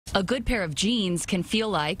A good pair of jeans can feel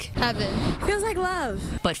like heaven. Feels like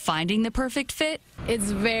love. But finding the perfect fit?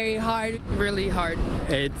 It's very hard. Really hard.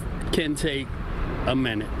 It can take a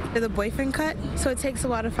minute. They're the boyfriend cut, so it takes a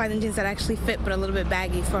while to find the jeans that actually fit but a little bit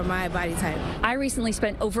baggy for my body type. I recently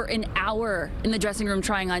spent over an hour in the dressing room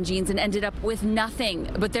trying on jeans and ended up with nothing.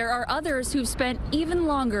 But there are others who've spent even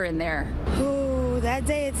longer in there. Ooh, that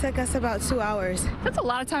day it took us about 2 hours. That's a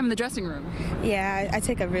lot of time in the dressing room. Yeah, I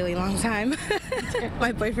take a really long time.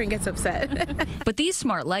 My boyfriend gets upset. But these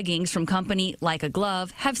smart leggings from company Like a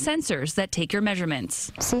Glove have sensors that take your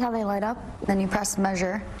measurements. See how they light up? Then you press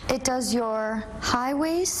measure. It does your high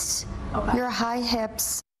waist, your high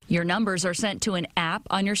hips. Your numbers are sent to an app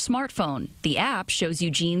on your smartphone. The app shows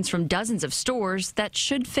you jeans from dozens of stores that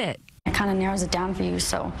should fit. It kind of narrows it down for you,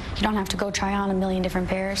 so you don't have to go try on a million different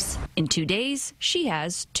pairs. In 2 days, she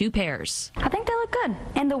has 2 pairs. I think they look good,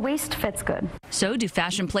 and the waist fits good. So do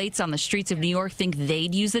fashion plates on the streets of New York think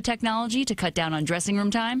they'd use the technology to cut down on dressing room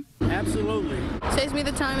time? Absolutely. Saves me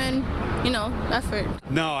the time and, effort.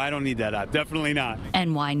 No, I don't need that app. Definitely not.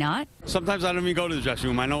 And why not? Sometimes I don't even go to the dressing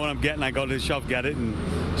room. I know what I'm getting. I go to the shelf, get it, and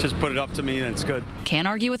just put it up to me, and it's good. Can't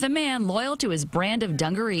argue with a man loyal to his brand of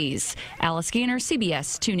dungarees. Alice Gaynor,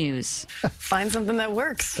 CBS 2 News. Find something that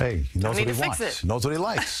works. Hey, he knows Don't what need he to wants. fix it. Knows what he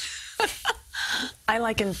likes. I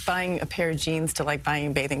liken buying a pair of jeans to like buying a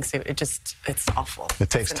bathing suit. It's awful. It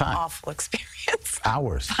takes it's time. An awful experience.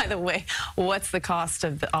 Hours. By the way, what's the cost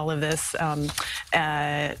of all of this? About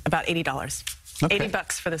 $80. Okay.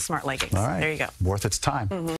 $80 for the smart leggings. All right. There you go. Worth its time.